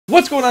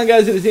What's going on,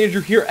 guys? It is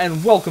Andrew here,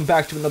 and welcome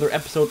back to another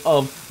episode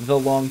of The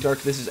Long Dark.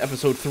 This is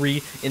episode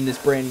 3 in this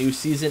brand new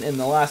season. In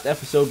the last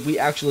episode, we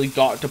actually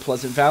got to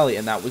Pleasant Valley,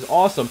 and that was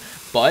awesome.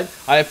 But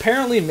I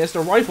apparently missed a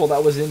rifle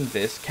that was in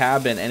this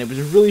cabin, and it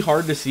was really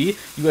hard to see.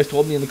 You guys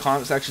told me in the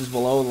comment sections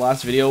below the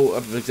last video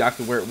of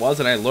exactly where it was,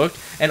 and I looked,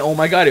 and oh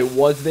my god, it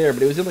was there.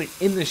 But it was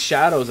in the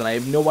shadows, and I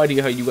have no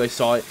idea how you guys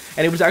saw it.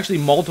 And it was actually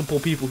multiple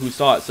people who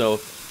saw it,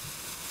 so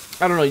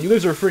I don't know, you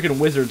guys are freaking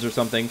wizards or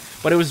something,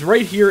 but it was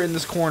right here in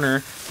this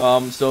corner,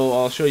 so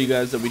I'll show you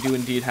guys that we do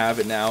indeed have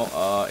it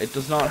now. It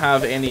does not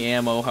have any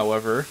ammo,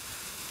 however,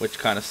 which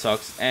kind of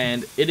sucks,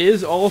 and it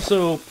is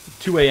also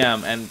 2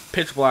 a.m. and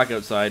pitch black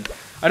outside.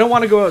 I don't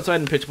want to go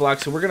outside in pitch black,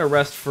 so we're going to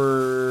rest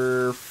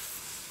for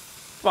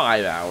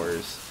 5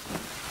 hours,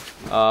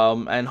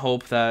 and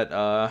hope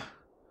that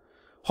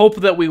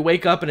we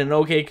wake up in an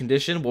okay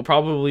condition. We'll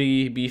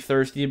probably be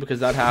thirsty, because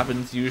that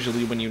happens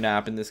usually when you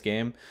nap in this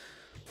game.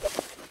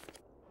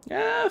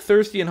 Yeah,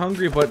 thirsty and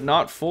hungry, but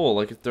not full.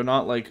 Like, they're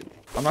not like,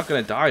 I'm not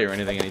gonna die or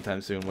anything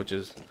anytime soon, which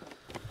is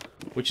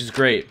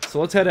great.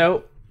 So let's head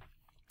out,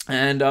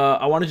 and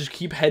I want to just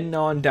keep heading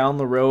on down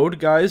the road,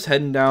 guys.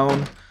 Heading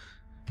down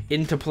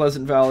into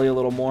Pleasant Valley a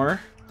little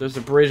more. There's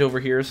a bridge over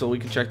here, so we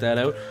can check that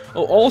out.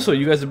 Oh, also,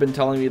 you guys have been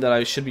telling me that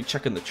I should be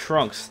checking the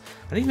trunks.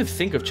 I didn't even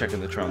think of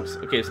checking the trunks.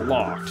 Okay, it's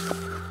locked,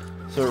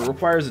 so it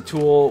requires a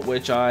tool,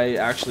 which I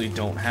actually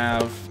don't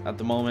have at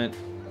the moment.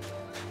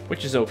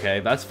 Which is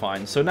okay, that's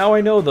fine. So now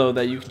I know, though,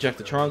 that you can check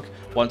the trunk.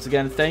 Once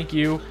again, thank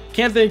you.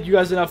 Can't thank you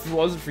guys enough if it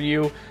wasn't for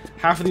you.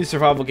 Half of these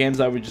survival games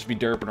I would just be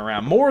derping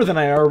around. More than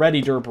I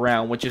already derp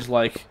around, which is,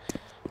 like,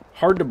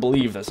 hard to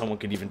believe that someone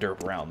could even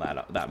derp around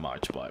that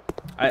much. But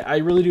I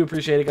really do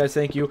appreciate it, guys.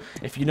 Thank you.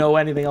 If you know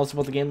anything else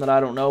about the game that I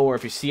don't know, or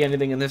if you see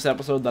anything in this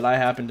episode that I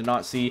happen to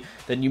not see,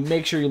 then you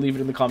make sure you leave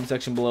it in the comment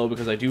section below,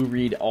 because I do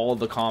read all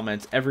the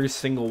comments, every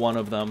single one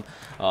of them,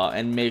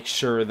 and make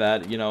sure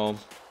that, you know,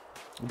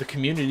 the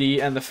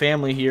community and the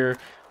family here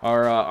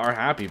are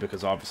happy,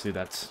 because obviously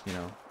that's, you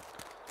know,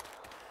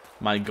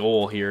 my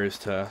goal here is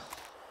to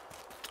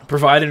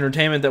provide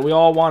entertainment that we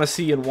all want to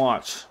see and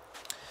watch.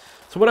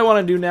 So what I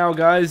want to do now,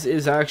 guys,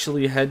 is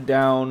actually head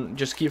down,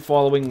 just keep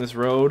following this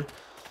road,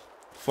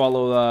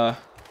 follow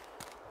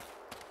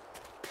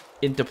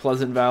into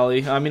Pleasant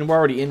Valley. I mean, we're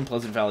already in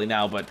Pleasant Valley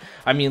now, but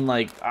I mean,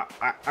 like,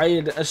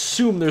 I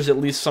assume there's at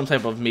least some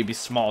type of maybe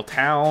small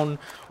town,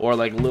 or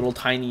like little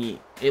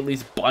tiny, at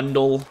least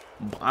bundle.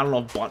 I don't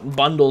know if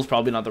bundle's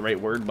probably not the right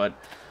word, but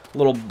a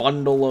little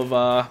bundle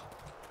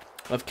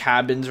of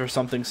cabins or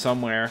something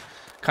somewhere.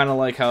 Kind of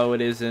like how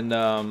it is in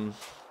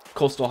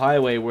Coastal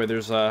Highway, where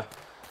there's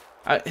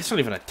it's not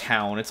even a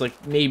town. It's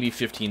like maybe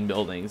 15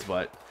 buildings,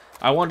 but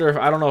I wonder if,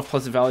 I don't know if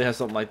Pleasant Valley has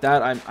something like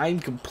that.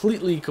 I'm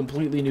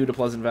completely new to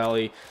Pleasant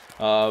Valley.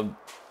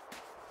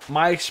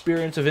 My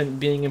experience of it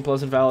being in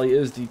Pleasant Valley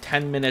is the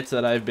 10 minutes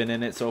that I've been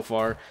in it so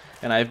far,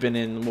 and I've been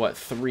in, what,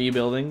 3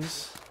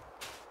 buildings?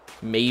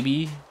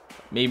 Maybe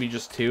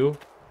just 2.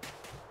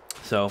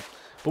 So,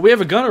 but we have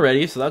a gun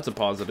already, so that's a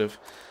positive.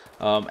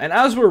 And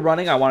as we're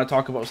running, I want to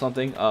talk about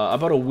something.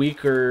 About a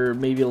week, or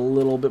maybe a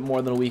little bit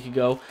more than a week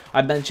ago,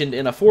 I mentioned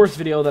in a 4th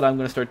video that I'm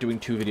going to start doing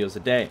 2 videos a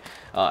day.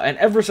 And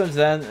ever since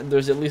then,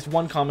 there's at least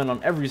one comment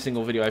on every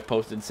single video I've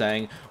posted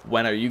saying,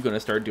 when are you going to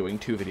start doing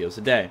 2 videos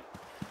a day?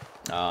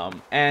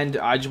 And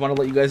I just want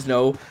to let you guys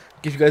know,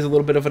 give you guys a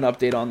little bit of an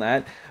update on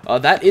that.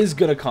 That is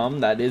going to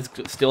come. That is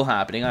still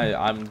happening.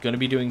 I'm going to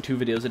be doing 2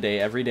 videos a day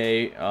every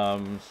day,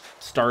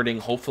 starting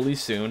hopefully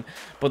soon.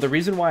 But the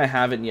reason why I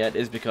haven't yet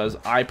is because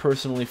I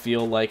personally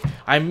feel like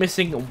I'm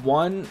missing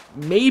 1,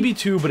 maybe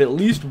 2, but at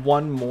least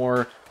 1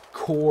 more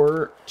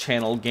core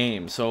channel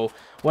game. So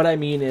what I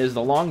mean is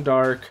The Long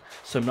Dark,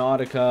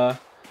 Subnautica,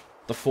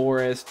 The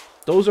Forest.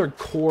 Those are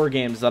core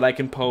games that I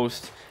can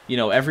post, you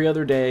know, every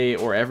other day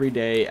or every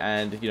day,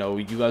 and, you know,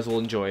 you guys will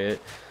enjoy it.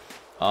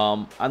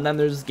 And then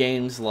there's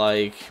games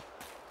like,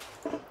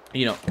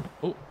 you know,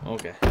 oh,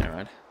 okay, never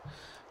mind.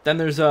 Then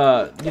there's,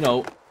 you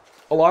know,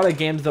 a lot of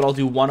games that I'll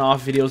do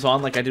one-off videos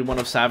on, like I did one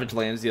of Savage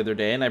Lands the other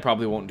day, and I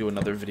probably won't do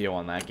another video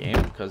on that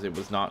game, because it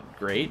was not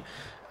great.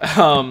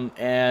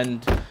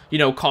 And, you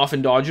know,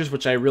 Coffin Dodgers,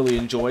 which I really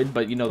enjoyed,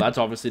 but, you know, that's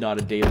obviously not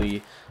a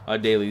daily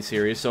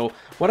series. So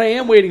what I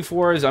am waiting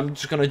for is, I'm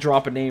just going to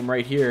drop a name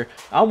right here.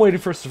 I'm waiting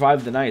for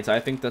Survive the Nights. I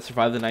think that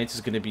Survive the Nights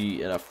is going to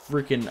be a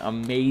freaking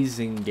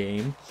amazing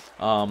game.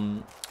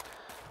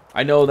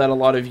 I know that a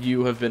lot of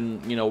you have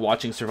been, you know,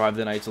 watching Survive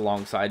the Nights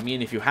alongside me,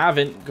 and if you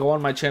haven't, go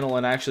on my channel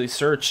and actually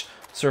search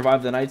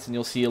Survive the Nights, and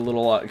you'll see a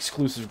little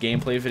exclusive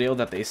gameplay video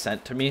that they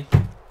sent to me.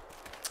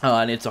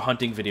 And it's a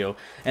hunting video,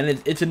 and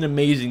it's an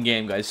amazing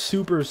game, guys.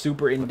 Super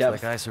in-depth.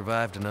 Looks like I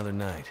survived another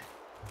night.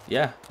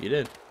 Yeah, you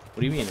did.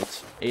 What do you mean?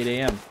 It's 8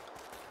 a.m.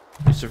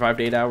 You survived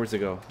 8 hours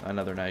ago,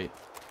 another night.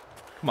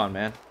 Come on,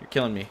 man. You're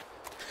killing me.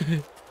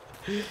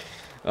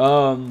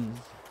 Yeah,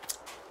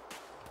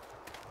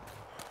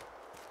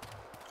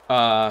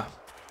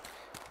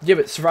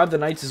 but Survive the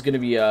Nights is going to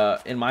be,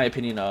 in my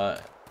opinion,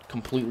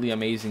 completely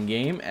amazing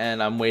game,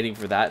 and I'm waiting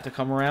for that to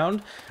come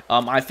around.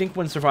 I think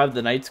when Survive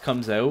the Nights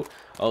comes out,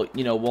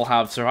 you know, we'll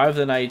have Survive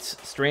the Nights,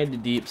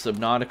 Stranded Deep,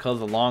 Subnautica,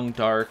 The Long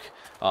Dark,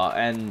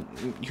 and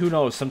who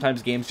knows,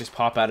 sometimes games just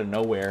pop out of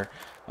nowhere.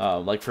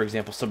 Like, for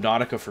example,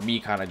 Subnautica for me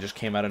kind of just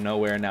came out of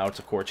nowhere, and now it's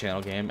a core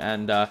channel game.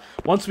 And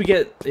once we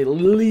get at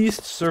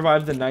least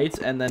Survive the Nights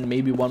and then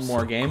maybe one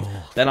more game,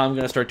 then I'm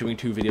going to start doing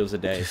 2 videos a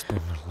day.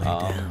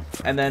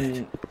 And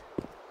then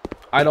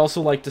I'd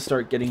also like to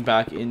start getting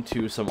back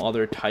into some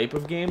other type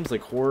of games,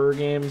 like horror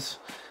games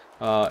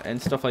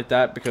and stuff like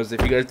that. Because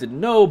if you guys didn't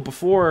know,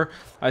 before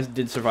I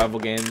did survival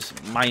games,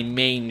 my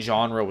main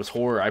genre was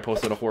horror. I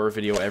posted a horror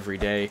video every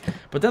day.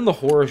 But then the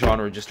horror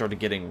genre just started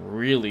getting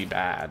really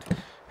bad.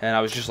 And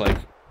I was just like,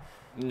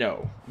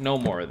 no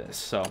more of this.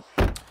 So,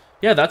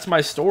 yeah, that's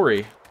my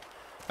story.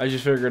 I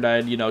just figured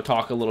I'd, you know,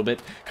 talk a little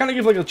bit. Kind of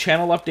give, like, a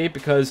channel update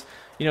because,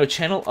 you know,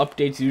 channel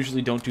updates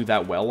usually don't do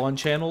that well on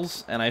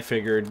channels. And I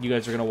figured you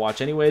guys are going to watch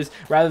anyways.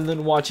 Rather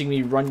than watching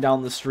me run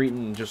down the street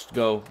and just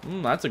go,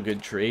 that's a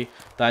good tree.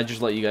 Then I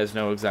just let you guys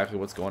know exactly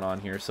what's going on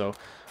here. So,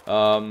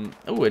 oh,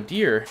 a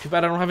deer. Too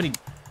bad I don't have any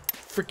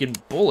freaking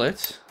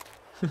bullets.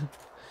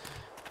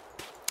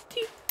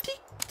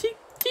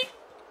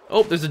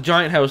 Oh, there's a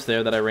giant house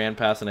there that I ran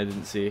past and I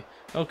didn't see.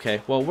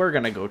 Okay, well, we're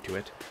gonna go to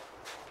it.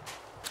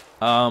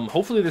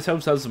 Hopefully this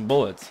house has some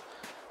bullets.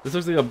 This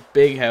looks like a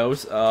big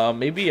house.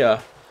 Maybe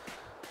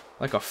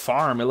like a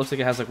farm. It looks like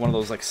it has like one of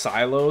those like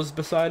silos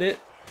beside it.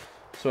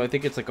 So I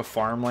think it's like a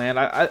farmland.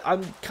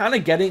 I'm kind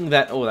of getting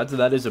that. Oh,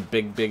 that is a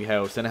big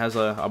house, and it has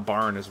a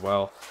barn as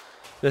well.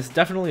 That's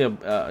definitely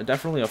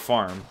a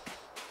farm.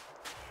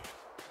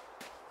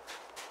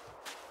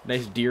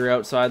 Nice deer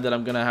outside that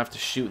I'm gonna have to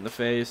shoot in the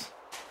face.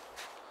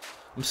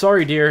 I'm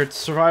sorry, dear. It's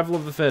survival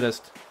of the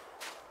fittest.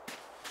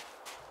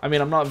 I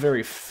mean, I'm not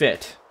very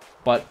fit,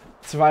 but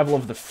survival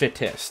of the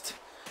fittest.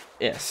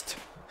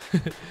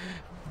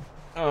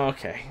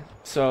 Okay,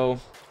 so,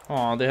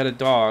 oh, they had a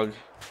dog.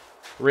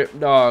 Rip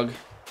dog.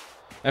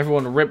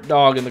 Everyone rip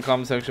dog in the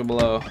comment section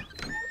below.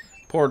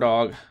 Poor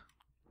dog.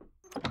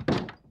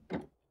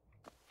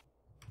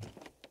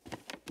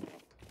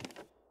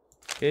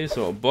 Okay,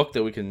 so a book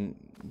that we can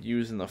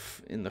use in the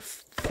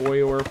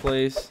foyer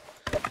place.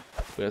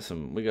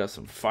 We got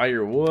some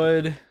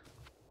firewood.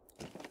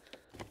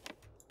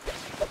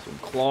 Some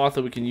cloth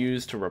that we can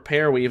use to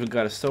repair. We even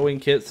got a sewing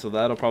kit, so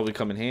that'll probably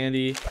come in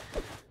handy.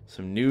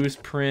 Some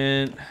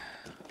newsprint.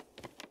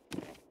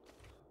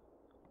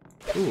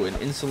 Ooh, an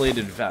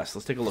insulated vest.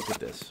 Let's take a look at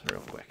this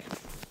real quick.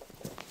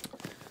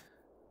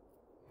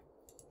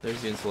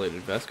 There's the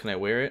insulated vest. Can I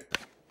wear it?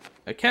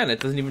 I can.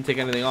 It doesn't even take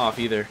anything off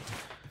either.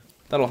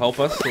 That'll help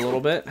us a little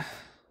bit.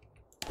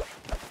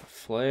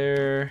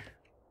 Flare.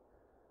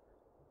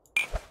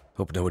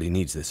 Hope nobody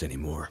needs this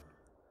anymore.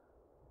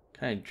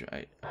 I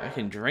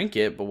can drink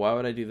it, but why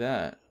would I do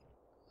that?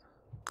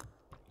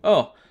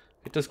 Oh,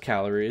 it does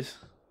calories.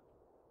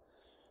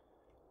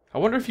 I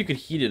wonder if you could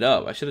heat it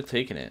up. I should have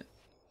taken it.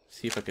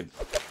 See if I could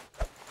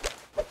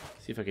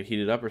heat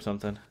it up or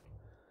something.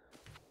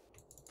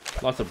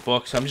 Lots of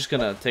books. I'm just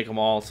gonna take them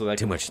all so that I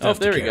can. Too much stuff. Oh,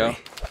 there we go.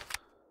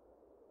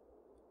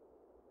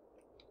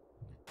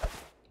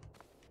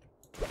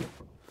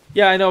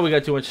 Yeah, I know we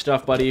got too much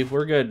stuff, buddy.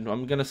 We're good.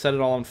 I'm gonna set it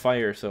all on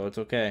fire, so it's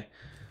okay.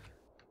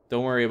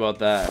 Don't worry about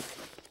that.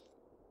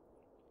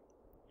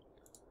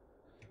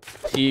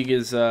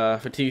 Fatigue's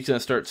gonna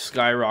start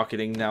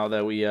skyrocketing now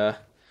that we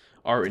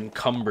are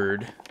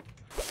encumbered.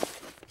 So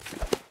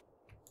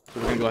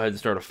we're gonna go ahead and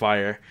start a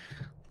fire.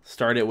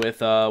 Start it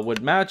with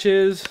wood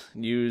matches.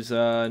 Use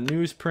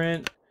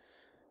newsprint.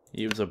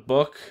 Use a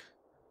book.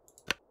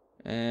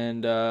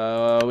 And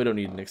we don't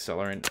need an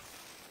accelerant.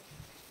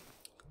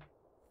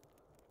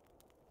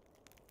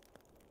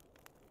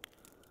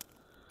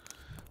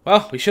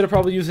 Well, we should have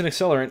probably used an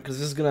accelerant, because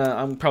this is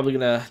I'm probably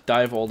gonna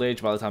die of old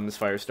age by the time this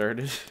fire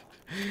started.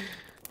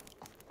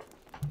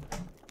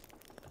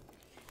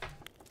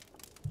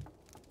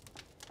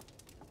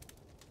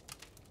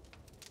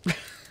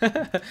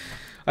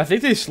 I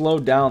think they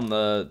slowed down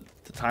the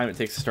time it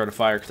takes to start a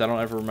fire, because I don't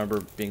ever remember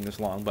being this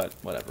long, but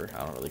whatever,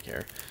 I don't really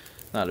care.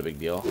 Not a big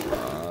deal.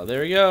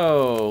 There we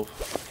go.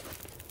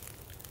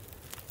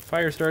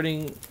 Fire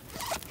starting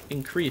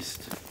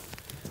increased.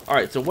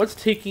 Alright, so what's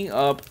taking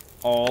up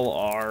all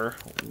our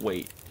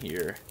weight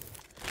here?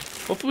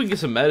 Hopefully we can get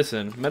some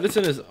medicine.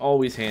 Medicine is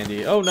always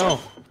handy. Oh no.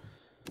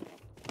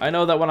 I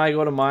know that when I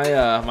go to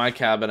my my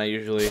cabin I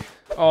usually...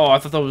 Oh, I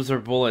thought those were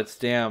bullets.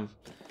 Damn.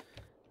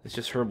 It's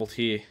just herbal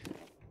tea.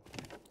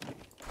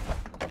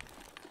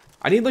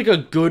 I need like a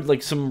good,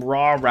 like some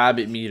raw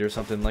rabbit meat or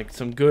something. Like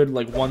some good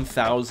like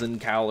 1,000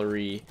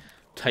 calorie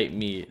type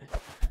meat.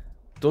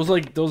 Those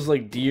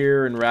like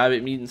deer and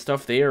rabbit meat and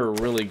stuff, they are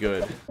really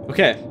good.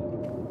 Okay.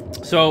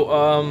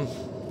 So,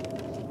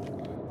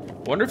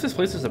 wonder if this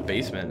place is a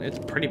basement. It's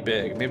pretty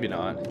big. Maybe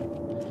not.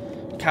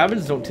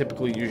 Cabins don't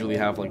typically usually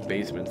have like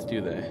basements,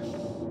 do they?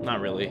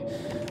 Not really.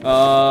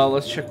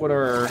 Let's check what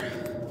our...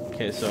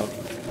 Okay, so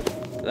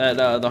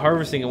that the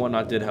harvesting and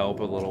whatnot did help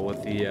a little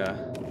with the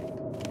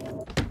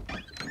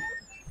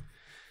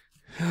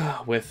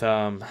with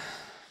our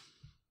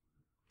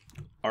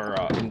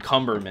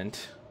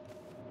encumberment.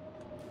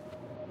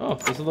 Oh,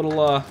 there's a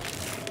little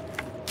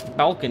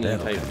balcony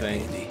That'll type come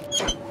thing. handy.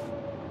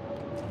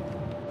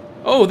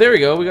 Oh, there we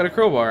go. We got a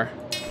crowbar.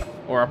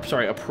 Or,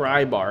 sorry, a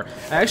pry bar.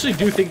 I actually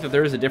do think that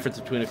there is a difference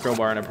between a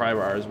crowbar and a pry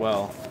bar as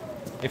well.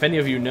 If any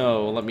of you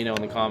know, let me know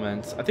in the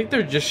comments. I think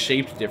they're just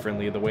shaped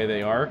differently the way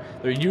they are.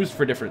 They're used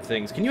for different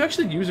things. Can you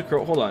actually use a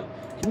hold on.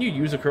 Can you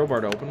use a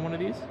crowbar to open one of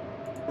these?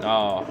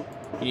 Oh.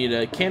 You need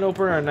a can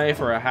opener, a knife,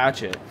 or a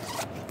hatchet.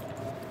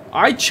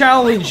 I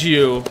challenge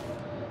you,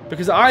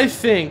 because I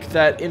think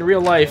that in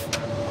real life...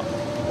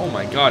 Oh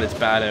my god, it's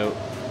bad out.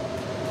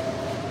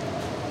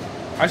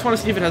 I just want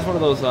to see if it has one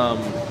of those,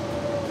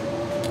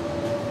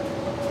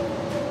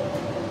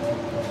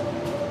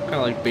 kind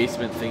of like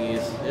basement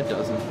thingies. It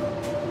doesn't.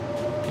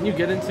 Can you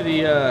get into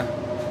the,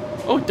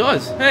 Oh, it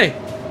does! Hey!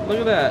 Look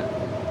at that!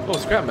 Oh,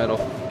 scrap metal.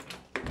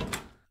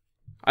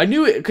 I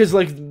knew it, because,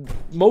 like,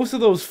 most of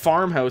those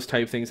farmhouse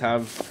type things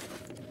have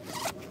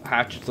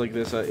hatchets like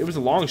this. It was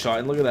a long shot,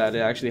 and look at that, it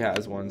actually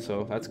has one,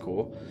 so that's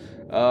cool.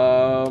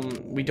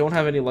 We don't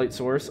have any light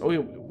source. Oh,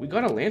 we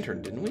got a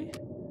lantern, didn't we?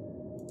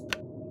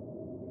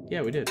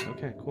 Yeah, we did.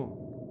 Okay, cool.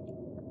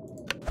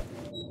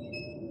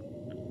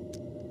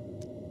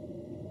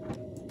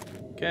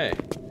 Okay.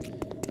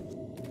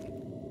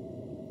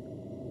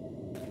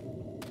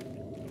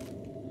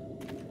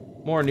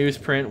 More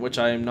newsprint, which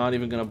I am not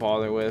even going to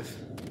bother with.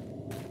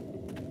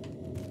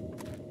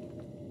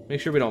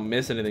 Make sure we don't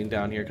miss anything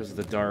down here because of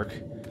the dark.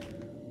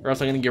 Or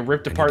else I'm going to get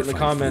ripped apart in the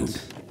comments.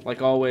 Food.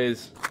 Like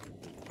always.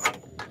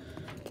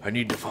 I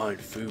need to find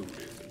food.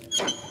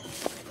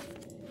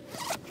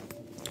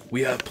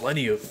 We have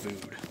plenty of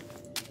food.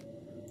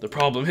 The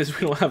problem is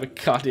we don't have a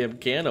goddamn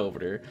can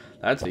opener.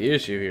 That's the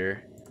issue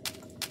here.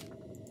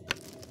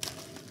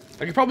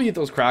 I could probably eat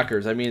those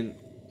crackers. I mean,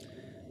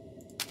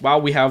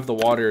 while we have the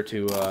water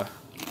to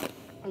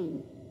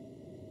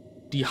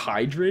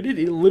dehydrate it,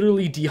 it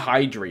literally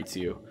dehydrates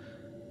you.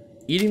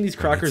 Eating these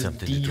crackers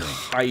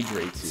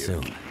dehydrates you.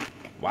 Soon.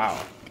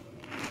 Wow.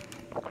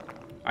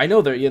 I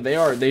know they're, yeah, they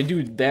are. They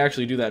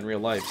actually do that in real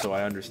life, so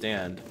I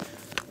understand.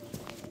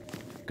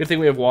 Good thing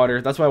we have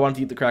water. That's why I wanted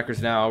to eat the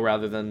crackers now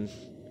rather than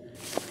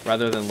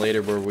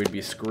later where we'd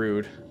be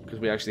screwed, because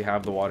we actually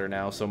have the water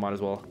now, so might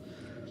as well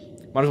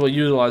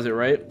utilize it,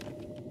 right?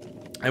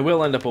 I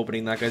will end up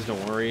opening that, guys,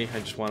 don't worry. I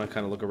just want to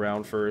kind of look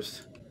around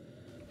first.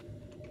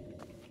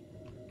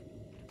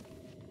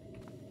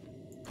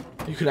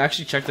 You can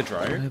actually check the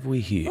dryer. What have we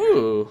here?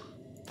 Ooh.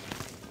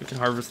 We can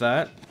harvest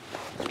that.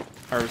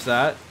 Harvest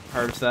that.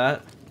 Harvest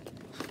that.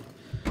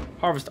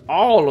 Harvest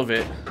all of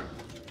it.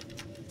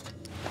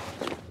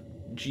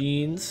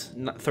 Jeans,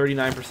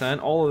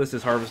 39%. All of this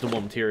is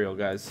harvestable material,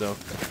 guys, so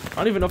I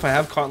don't even know if I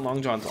have cotton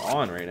long johns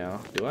on right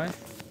now. Do I?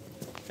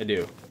 I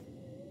do.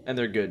 And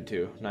they're good,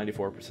 too.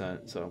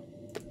 94%, so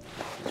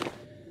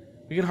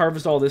we can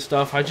harvest all this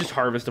stuff. I just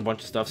harvest a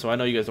bunch of stuff, so I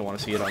know you guys don't want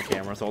to see it on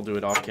camera, so I'll do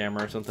it off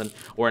camera or something,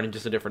 or in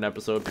just a different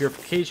episode.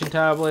 Purification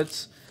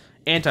tablets,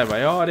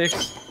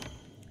 antibiotics.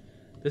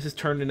 This is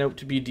turning out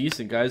to be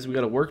decent, guys. We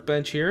got a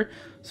workbench here,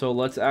 so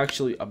let's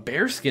actually... A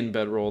bearskin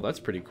bedroll, that's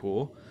pretty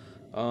cool.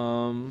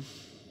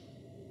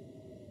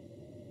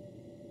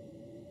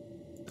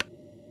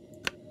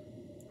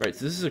 Right,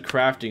 so this is a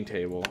crafting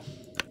table.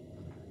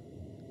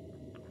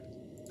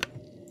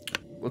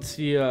 Let's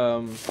see,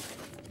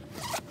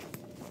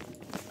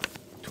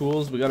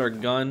 tools. We got our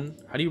gun.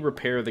 How do you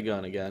repair the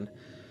gun again?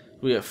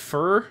 We have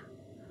fur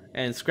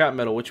and scrap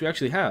metal, which we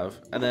actually have.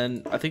 And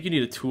then I think you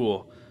need a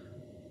tool.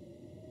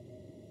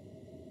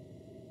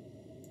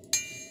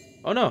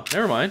 Oh no,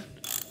 never mind.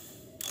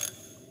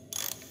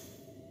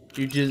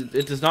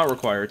 It does not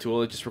require a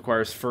tool, it just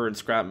requires fur and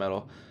scrap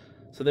metal.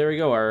 So there we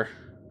go,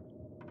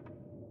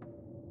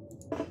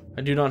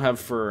 I do not have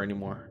fur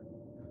anymore.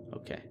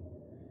 Okay.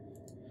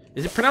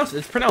 Is it pronounced?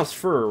 It's pronounced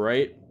fur,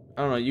 right?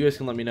 I don't know. You guys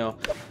can let me know.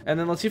 And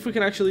then let's see if we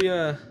can actually,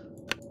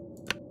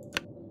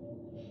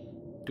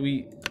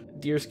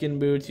 deerskin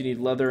boots, you need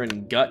leather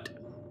and gut.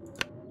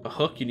 A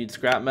hook, you need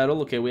scrap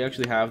metal. Okay, we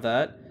actually have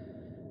that.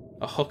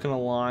 A hook and a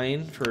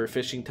line for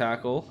fishing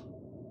tackle.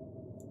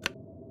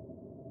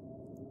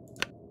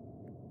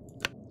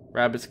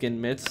 Rabbit skin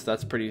mitts,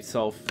 that's pretty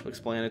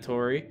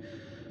self-explanatory.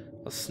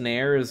 A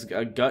snare is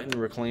a gut and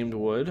reclaimed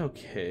wood.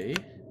 Okay.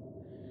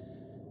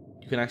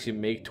 You can actually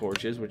make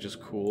torches, which is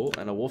cool.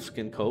 And a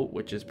wolfskin coat,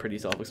 which is pretty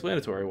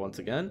self-explanatory once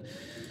again.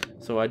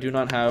 So I do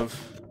not have,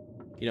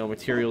 you know,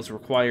 materials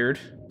required.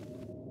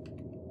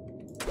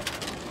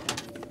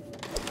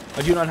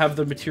 I do not have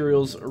the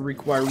materials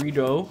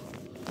requirido.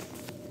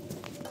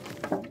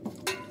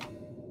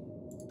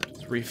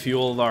 Let's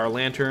refuel our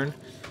lantern.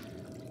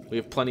 We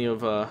have plenty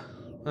of, well,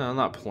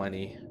 not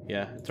plenty.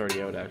 Yeah, it's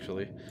already out,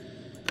 actually.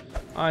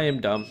 I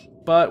am dumb,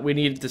 but we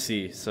needed to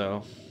see,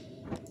 so.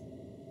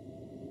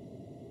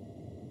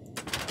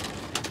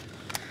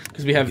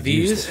 Because we have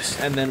these,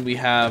 and then we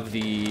have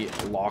the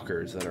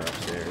lockers that are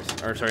upstairs.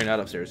 Or, sorry, not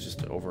upstairs,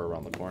 just over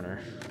around the corner.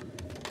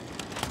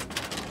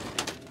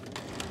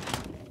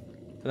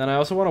 And then I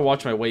also want to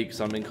watch my weight,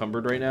 because I'm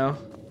encumbered right now.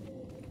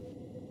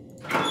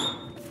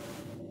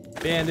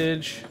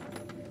 bandage.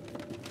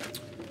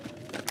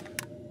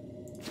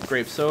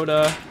 Grape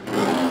soda.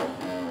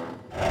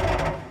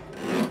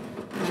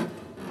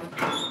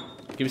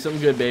 Give me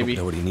something good, baby.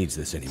 Nobody needs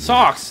this anymore.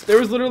 Socks! There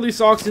was literally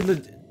socks in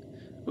the...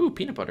 Ooh,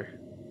 peanut butter.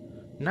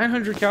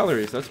 900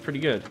 calories. That's pretty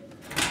good.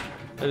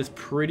 That is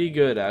pretty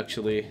good,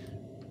 actually.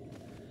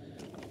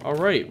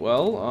 Alright,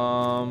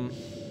 well,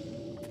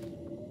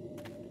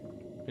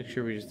 make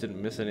sure we just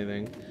didn't miss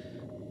anything.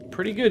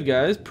 Pretty good,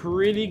 guys.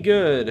 Pretty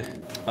good.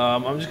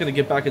 I'm just gonna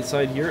get back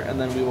inside here, and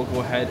then we will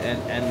go ahead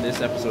and end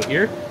this episode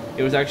here.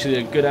 It was actually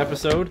a good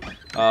episode.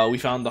 We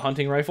found the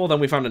hunting rifle, then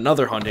we found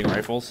another hunting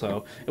rifle,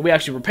 so... And we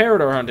actually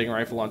repaired our hunting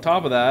rifle on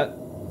top of that.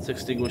 Let's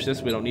extinguish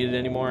this. We don't need it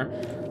anymore.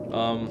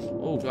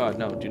 Oh god,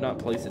 no. Do not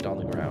place it on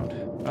the ground.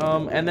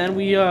 And then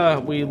we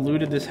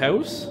looted this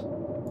house.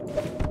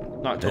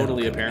 Not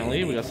totally,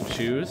 apparently. We got some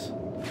shoes.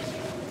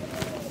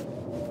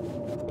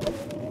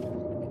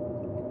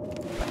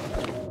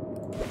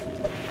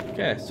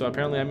 Okay, so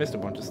apparently I missed a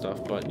bunch of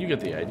stuff, but you get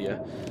the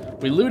idea.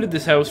 We looted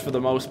this house for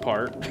the most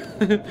part.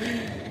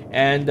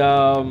 And,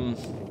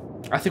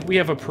 I think we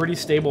have a pretty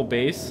stable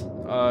base,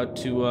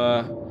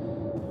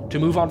 to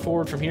move on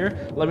forward from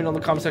here. Let me know in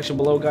the comment section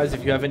below, guys,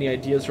 if you have any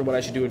ideas for what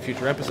I should do in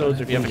future episodes,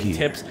 or if you have any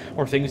tips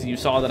or things that you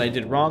saw that I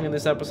did wrong in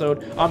this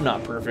episode. I'm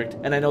not perfect,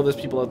 and I know there's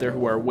people out there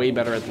who are way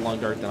better at the long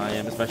dark than I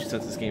am, especially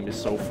since this game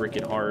is so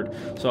freaking hard.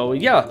 So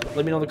yeah,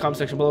 let me know in the comment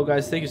section below,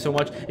 guys. Thank you so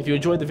much. If you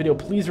enjoyed the video,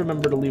 please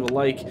remember to leave a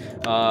like.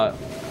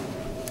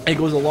 It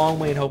goes a long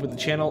way in helping the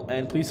channel,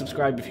 and please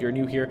subscribe if you're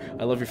new here.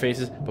 I love your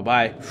faces.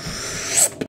 Bye-bye.